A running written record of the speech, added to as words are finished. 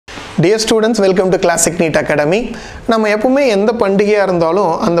Dear students, welcome to Classic NEET Academy. நம்ம எப்பவுமே எந்த பண்டிகையா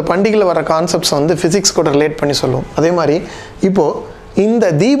இருந்தாலும் அந்த பண்டிகையில வர கான்செப்ட்ஸ் வந்து பிசிக்ஸ் கூட ரிலேட் பண்ணி சொல்லுவோம். அதே மாதிரி இப்போ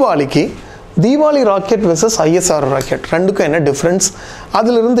இந்த Deepavali rocket versus ISRO rocket ரெண்டுக்கும் என்ன டிஃபரன்ஸ்,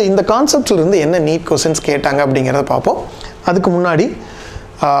 அதுல இருந்து இந்த கான்செப்ட்ல இருந்து என்ன நீட் क्वेश्चंस கேட்டாங்க அப்படிங்கறத பாப்போம். அதுக்கு முன்னாடி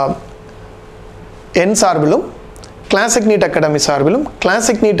என் சார்பிலும் Classic NEET Academy சார்பிலும்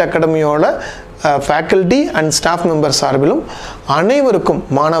Classic NEET Academyயோட faculty and staff members சார்பிலும் அனைவருக்கும்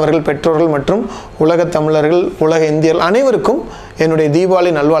மாணவர்கள், பெற்றோர்கள் மற்றும் உலக தமிழர்கள், உலக இந்தியர்கள் அனைவருக்கும் என்னுடைய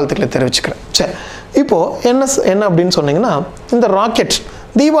தீபாவளி நல்வாழ்த்துக்களை தெரிவிச்சுக்கிறேன். சரி, இப்போ என்ன அப்படின்னு சொன்னீங்கன்னா, இந்த ராக்கெட்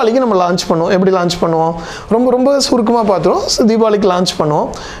தீபாவளிக்கு நம்ம லான்ச் பண்ணுவோம். எப்படி லான்ச் பண்ணுவோம்? ரொம்ப சுருக்கமாக பார்த்துருவோம். தீபாவளிக்கு லான்ச் பண்ணுவோம்.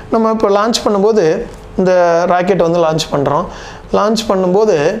 நம்ம இப்போ லான்ச் பண்ணும்போது இந்த ராக்கெட் வந்து லான்ச் பண்ணுறோம். லான்ச்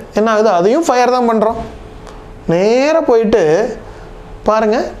பண்ணும்போது என்ன ஆகுது? அதையும் ஃபயர் தான் பண்ணுறோம். நேராக போயிட்டு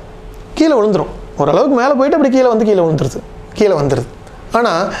பாருங்கள், கீழே விழுந்துரும். ஓரளவுக்கு மேலே போயிட்டு அப்படி கீழே வந்துடுது.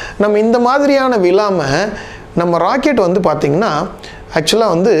 ஆனால் நம்ம இந்த மாதிரியான விழாமல் நம்ம ராக்கெட் வந்து பார்த்திங்கன்னா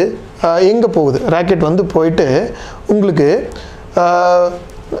ஆக்சுவலாக வந்து எங்கே போகுது? ராக்கெட் வந்து போயிட்டு உங்களுக்கு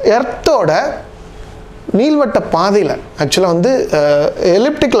எர்த்தோட நீள்வட்ட பாதையில் ஆக்சுவலாக வந்து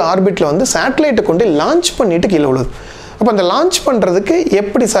எலிப்டிக்கல் ஆர்பிட்டில் வந்து சேட்டலைட்டை கொண்டு லான்ச் பண்ணிவிட்டு கீழே விழுது. அப்போ அந்த லான்ச் பண்ணுறதுக்கு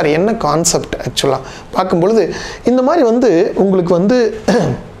எப்படி சார், என்ன கான்செப்ட்? ஆக்சுவலாக பார்க்கும்பொழுது இந்த மாதிரி வந்து உங்களுக்கு வந்து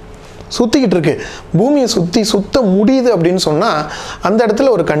சுற்றிக்கிட்டு இருக்கு, பூமியை சுத்த முடியுது அப்படின்னு சொன்னால் அந்த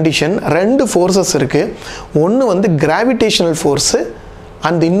இடத்துல ஒரு கண்டிஷன், ரெண்டு ஃபோர்ஸஸ் இருக்குது. ஒன்று வந்து கிராவிடேஷனல் ஃபோர்ஸு,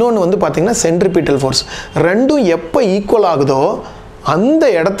 அந்த இன்னொன்று வந்து பார்த்திங்கன்னா சென்ட்ரிபிட்டல் ஃபோர்ஸ். ரெண்டும் எப்போ ஈக்குவல் ஆகுதோ அந்த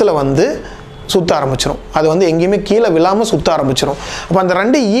இடத்துல வந்து சுற்ற ஆரம்பிச்சிடும். அது வந்து எங்கேயுமே கீழே விழாமல் சுற்ற ஆரம்பிச்சிடும். அப்போ அந்த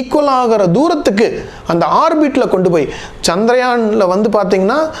ரெண்டு ஈக்குவல் ஆகிற தூரத்துக்கு அந்த ஆர்பிட்டில் கொண்டு போய் சந்திரயானில் வந்து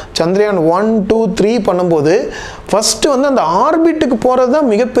பார்த்திங்கன்னா சந்திரயான் 1, 2, 3 பண்ணும்போது ஃபஸ்ட்டு வந்து அந்த ஆர்பிட்டுக்கு போகிறது தான்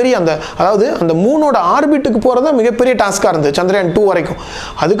மிகப்பெரிய அதாவது அந்த மூணோட ஆர்பிட்டுக்கு போகிறது தான் மிகப்பெரிய டாஸ்காக இருந்தது சந்திரயான் 2 வரைக்கும்.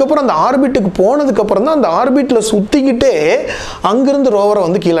 அதுக்கப்புறம் அந்த ஆர்பிட்டுக்கு போனதுக்கப்புறம் தான் அந்த ஆர்பிட்டில் சுற்றிக்கிட்டே அங்கிருந்து ரோவரை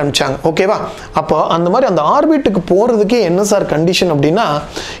வந்து கீழே அனுப்பிச்சாங்க. ஓகேவா? அப்போ அந்த மாதிரி அந்த ஆர்பிட்டுக்கு போகிறதுக்கே என்ன சார் கண்டிஷன் அப்படின்னா,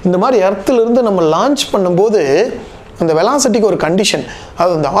 இந்த மாதிரி எர்த்திலிருந்து நம்ம லான்ச் பண்ணும்போது அந்த வெலாசிட்டிக்கு ஒரு கண்டிஷன்,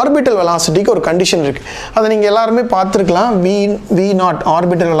 அது அந்த ஆர்பிட்டல் வெலாசிட்டிக்கு ஒரு கண்டிஷன் இருக்குது. அதை நீங்கள் எல்லாருமே பார்த்துருக்கலாம். v0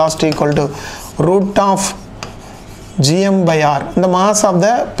 orbital velocity equal to √gm/r, இந்த மாஸ் ஆஃப் த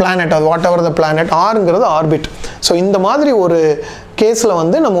பிளானட், அது what ever the planet, ஆருங்கிறது orbit. So இந்த மாதிரி ஒரு கேஸில்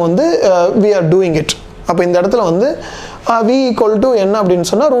வந்து நம்ம வந்து we are doing it. அப்போ இந்த இடத்துல வந்து v ஈக்குவல் டு என்ன அப்படின்னு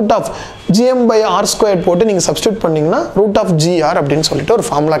சொன்னால் √gm/r² போட்டு நீங்கள் சப்ஸ்டியூட் பண்ணிங்கன்னா √gr அப்படின்னு சொல்லிட்டு ஒரு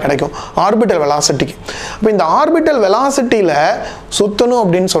ஃபார்முலா கிடைக்கும் ஆர்பிட்டல் வெலாசிட்டிக்கு. அப்போ இந்த ஆர்பிட்டல் வெலாசிட்டியில் சுற்றணும்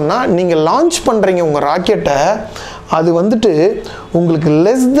அப்படின்னு சொன்னால் நீங்கள் லான்ச் பண்ணுறீங்க உங்கள் ராக்கெட்டை, அது வந்துட்டு உங்களுக்கு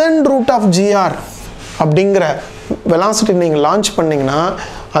லெஸ் தென் √gr அப்படிங்கிற வெலாசிட்டி நீங்கள் லான்ச் பண்ணிங்கன்னா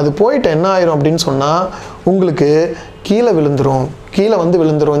அது போயிட்டு என்ன ஆயிரும் அப்படின்னு சொன்னால் உங்களுக்கு கீழே விழுந்துரும்.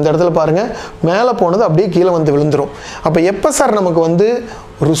 இந்த இடத்துல பாருங்கள், மேலே போனது அப்படியே கீழே வந்து விழுந்துரும். அப்போ எப்போ சார் நமக்கு வந்து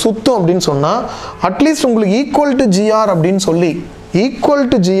ஒரு சுத்தம் அப்படின்னு சொன்னால், அட்லீஸ்ட் உங்களுக்கு ஈக்குவல் டு GR அப்படின்னு சொல்லி, equal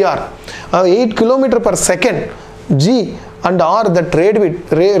to GR 8 km/s G and R that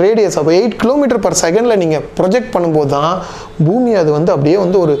radius. அப்போ 8 km/s நீங்கள் ப்ரொஜெக்ட் பண்ணும்போது தான் பூமி அது வந்து அப்படியே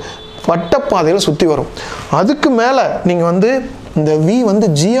வந்து ஒரு வட்டப்பாதையில் சுற்றி வரும். அதுக்கு மேலே நீங்கள் வந்து இந்த V வந்து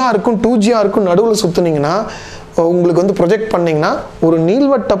GRக்கும் 2GRக்கும் நடுவில் சுற்றுனீங்கன்னா உங்களுக்கு வந்து ப்ரொஜெக்ட் பண்ணிங்கன்னா ஒரு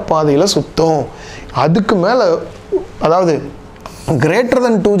நீள்வட்ட பாதையில் சுற்றும். அதுக்கு மேலே அதாவது கிரேட்டர்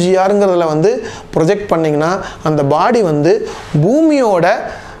தென் 2GRங்கிறதுல வந்து ப்ரொஜெக்ட் பண்ணிங்கன்னா அந்த பாடி வந்து பூமியோட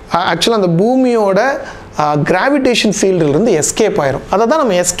ஆக்சுவலாக அந்த பூமியோட கிராவிடேஷன் ஃபீல்டிலிருந்து எஸ்கேப் ஆயிரும். அதை தான்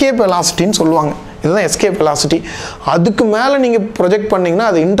நம்ம எஸ்கேப் வெலாசிட்டின்னு சொல்லுவாங்க. இதுதான் எஸ்கேப் வெலாசிட்டி. அதுக்கு மேலே நீங்கள் ப்ரொஜெக்ட் பண்ணிங்கன்னா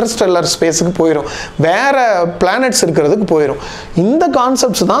அது இன்டர்ஸ்டெல்லர் ஸ்பேஸுக்கு போயிடும், வேறு பிளானட்ஸ் இருக்கிறதுக்கு போயிடும்.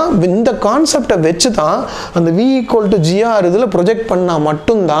 இந்த கான்செப்டை வச்சு தான் அந்த v ஈக்குவல் டு GR இதில் ப்ரொஜெக்ட் பண்ணால்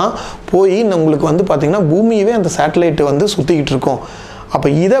மட்டும்தான் போய் உங்களுக்கு வந்து பார்த்திங்கன்னா பூமியவே அந்த சேட்டலைட்டு வந்து சுற்றிக்கிட்டு இருக்கும். அப்போ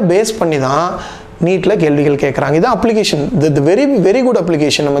இதை பேஸ் பண்ணி தான் நீட்டில் கேள்விகள் கேட்குறாங்க. இது அப்ளிகேஷன், இது வெரி குட்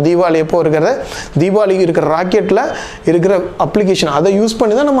அப்ளிகேஷன். நம்ம தீபாவளி தீபாவளிக்கு இருக்கிற ராக்கெட்டில் இருக்கிற அப்ளிகேஷன், அதை யூஸ்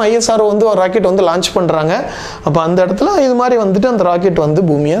பண்ணி தான் நம்ம ISRO வந்து ஒரு ராக்கெட் வந்து லான்ச் பண்ணுறாங்க. அப்போ அந்த இடத்துல இது மாதிரி வந்துட்டு அந்த ராக்கெட் வந்து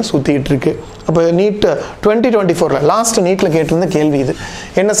பூமியை சுற்றிக்கிட்டு இருக்கு. அப்போ நீட் 2024 லாஸ்ட் நீட்டில் கேட்டிருந்த கேள்வி இது.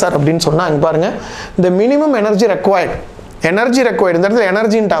 என்ன சார் அப்படின்னு சொன்னால், அங்கே பாருங்கள், இந்த மினிமம் எனர்ஜி ரெக்வயர்ட், இந்த இடத்துல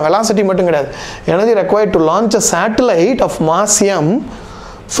எனர்ஜின்ட்டாங்க, வெலாசிட்டி மட்டும் கிடையாது. Energy required to launch a satellite of mass m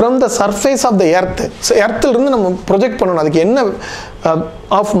from the surface of the earth. So எர்த்திலிருந்து நம்ம ப்ரொஜெக்ட் பண்ணணும். அதுக்கு என்ன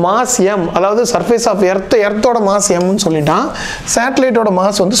ஆஃப் மாஸ் m, அதாவது சர்ஃபேஸ் ஆஃப் எர்த்தோட மாஸ் mன்னு சொல்லிட்டான், சேட்டலைட்டோட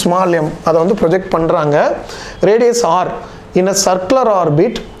மாஸ் வந்து ஸ்மால் m, அதை வந்து ப்ரொஜெக்ட் பண்ணுறாங்க. Radius r in a circular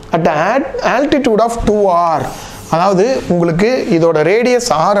orbit at altitude of 2r. அதாவது உங்களுக்கு இதோட ரேடியஸ்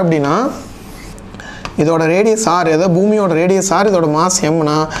r அப்படின்னா, இதோட ரேடியஸ் r, ஏதாவது பூமியோட ரேடியஸ் r, இதோட மாஸ்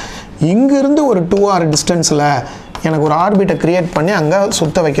mனா இங்கிருந்து ஒரு 2r டிஸ்டன்ஸில் எனக்கு ஒரு ஆர்பிட்டை கிரியேட் பண்ணி அங்கே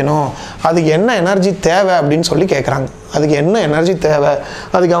சுத்த வைக்கணும், அதுக்கு என்ன எனர்ஜி தேவை அப்படின்னு சொல்லி கேட்குறாங்க. அதுக்கு என்ன எனர்ஜி தேவை,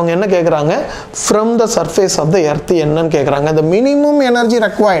 அதுக்கு அவங்க என்ன கேட்குறாங்க, from the surface of the earth என்னன்னு கேட்குறாங்க. the minimum energy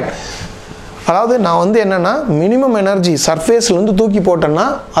required, அதாவது நான் வந்து என்னென்னா மினிமம் எனர்ஜி சர்ஃபேஸ்லேருந்து தூக்கி போட்டேன்னா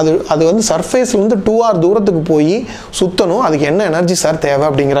அது வந்து சர்ஃபேஸ்லேருந்து 2r தூரத்துக்கு போய் சுற்றணும், அதுக்கு என்ன எனர்ஜி சார் தேவை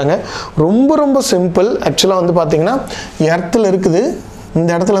அப்படிங்கிறாங்க. ரொம்ப ரொம்ப சிம்பிள். ஆக்சுவலாக வந்து பார்த்திங்கன்னா எர்த்தில் இருக்குது, இந்த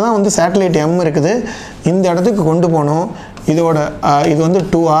இடத்துல தான் வந்து சேட்டலைட் M இருக்குது, இந்த இடத்துக்கு கொண்டு போகணும். இது வந்து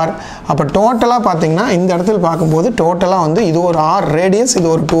 2r. அப்போ டோட்டலாக பார்த்தீங்கன்னா இந்த இடத்துல பார்க்கும்போது டோட்டலாக வந்து இது ஒரு r ரேடியஸ், இது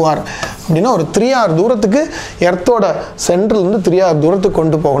ஒரு 2r அப்படின்னா ஒரு 3r தூரத்துக்கு எர்த்தோட சென்ட்ரலேருந்து 3r தூரத்துக்கு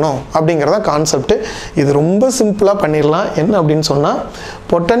கொண்டு போகணும் அப்படிங்கிறத கான்செப்ட். இது ரொம்ப சிம்பிளாக பண்ணிடலாம். என்ன அப்படின்னு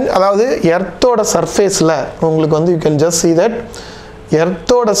சொன்னால் அதாவது எர்த்தோட சர்ஃபேஸில் உங்களுக்கு வந்து you can just see that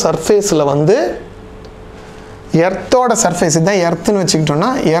எர்த்தோட சர்ஃபேஸில் வந்து எர்த்தோட சர்ஃபேஸ் இதான் எர்த்துன்னு வச்சுக்கிட்டோன்னா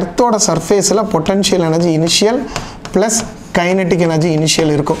எர்த்தோட சர்ஃபேஸில் potential energy initial plus kinetic energy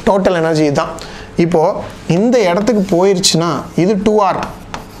initial இருக்கும். டோட்டல் எனர்ஜி தான். இப்போது இந்த இடத்துக்கு போயிடுச்சுன்னா இது 2r,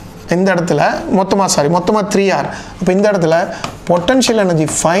 இந்த இடத்துல மொத்தமாக 3r. அப்போ இந்த இடத்துல potential energy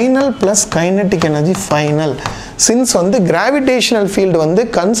final plus kinetic energy final. Since வந்து கிராவிடேஷனல் ஃபீல்டு வந்து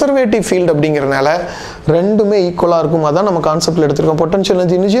கன்சர்வேட்டிவ் ஃபீல்டு அப்படிங்கிறனால ரெண்டுமே ஈக்குவலாக இருக்கும். அதான் நம்ம கான்செப்டில் எடுத்துருக்கோம். Potential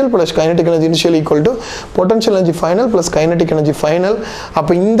energy initial plus kinetic energy initial equal to potential energy final plus kinetic energy final.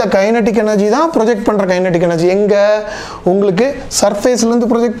 அப்போ இந்த கைனட்டிக் எனர்ஜி தான் ப்ரொஜெக்ட் பண்ணுற கைனட்டிக் எனர்ஜி. எங்கே உங்களுக்கு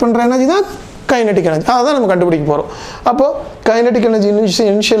சர்ஃபேஸ்லேருந்து ப்ரொஜெக்ட் பண்ணுற எனர்ஜி தான் கைனட்டிக் எனர்ஜி. அதான் நம்ம கண்டுபிடிக்க போகிறோம். அப்போது kinetic energy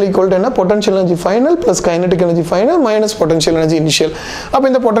initial equal to என்ன, potential energy final plus kinetic energy final minus potential energy initial. அப்போ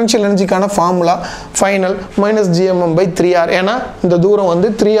இந்த potential எனர்ஜிக்கான formula final minus gmm/3r. ஏன்னா இந்த தூரம் வந்து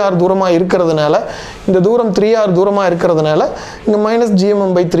 3r தூரமாக இருக்கிறதுனால, இந்த தூரம் 3r தூரமாக இருக்கிறதுனால இங்கே மைனஸ்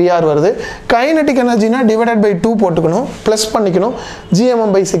gmm/3r வருது. கைனட்டிக் எனர்ஜினா டிவைடட் பை 2 போட்டுக்கணும், ப்ளஸ் பண்ணிக்கணும்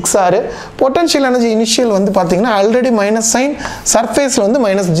gmm/6r. பொட்டன்ஷியல் எனர்ஜி இனிஷியல் வந்து பார்த்தீங்கன்னா ஆல்ரெடி மைனஸ் சைன், சர்ஃபேஸில் வந்து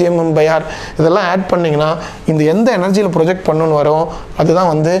மைனஸ் gmm/r. இதெல்லாம் ஆட் பண்ணிங்கன்னா இந்த எந்த எனர்ஜியில் ப்ரொஜெக்ட் பண்ணணும்னு வரும், அதுதான்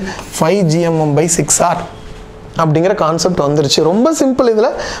வந்து 5 gmm/6r அப்படிங்கிற கான்செப்ட் வந்துருச்சு. ரொம்ப சிம்பிள். இதில்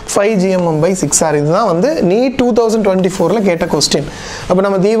 5 gmm/6r இதுதான் வந்து NEET 2024ல் கேட்ட கொஸ்டின். அப்போ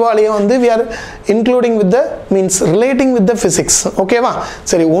நம்ம தீபாவளியை வந்து we are including with the means relating with the physics. ஓகேவா?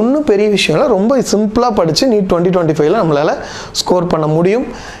 சரி, ஒன்றும் பெரிய விஷயம் இல்லை, ரொம்ப சிம்பிளாக படித்து NEET 2025ல் நம்மளால் ஸ்கோர் பண்ண முடியும்.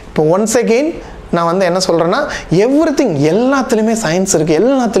 இப்போ ஒன்ஸ் அகெயின் நான் வந்து என்ன சொல்கிறேன்னா, எவ்ரிதிங் எல்லாத்துலேயுமே சயின்ஸ் இருக்குது,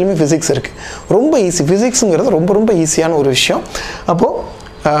 எல்லாத்துலேயுமே ஃபிசிக்ஸ் இருக்குது. ரொம்ப ஈஸி. ஃபிசிக்ஸுங்கிறது ரொம்ப ரொம்ப ஈஸியான ஒரு விஷயம்.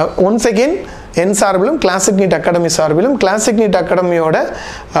 அப்போது ஒன்ஸ் அகெயின் என் சார்பிலும் கிளாசிக் நீட் அகாடமி சார்பிலும் classic NEET அகாடமியோட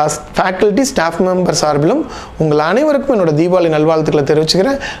faculty staff member சார்பிலும் உங்கள் அனைவருக்கும் என்னோட தீபாவளி நல்வாழ்த்துக்களை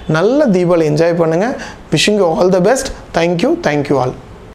தெரிவிச்சுக்கிறேன். நல்ல தீபாவளி என்ஜாய் பண்ணுங்கள். Wishing you all the best. Thank you all.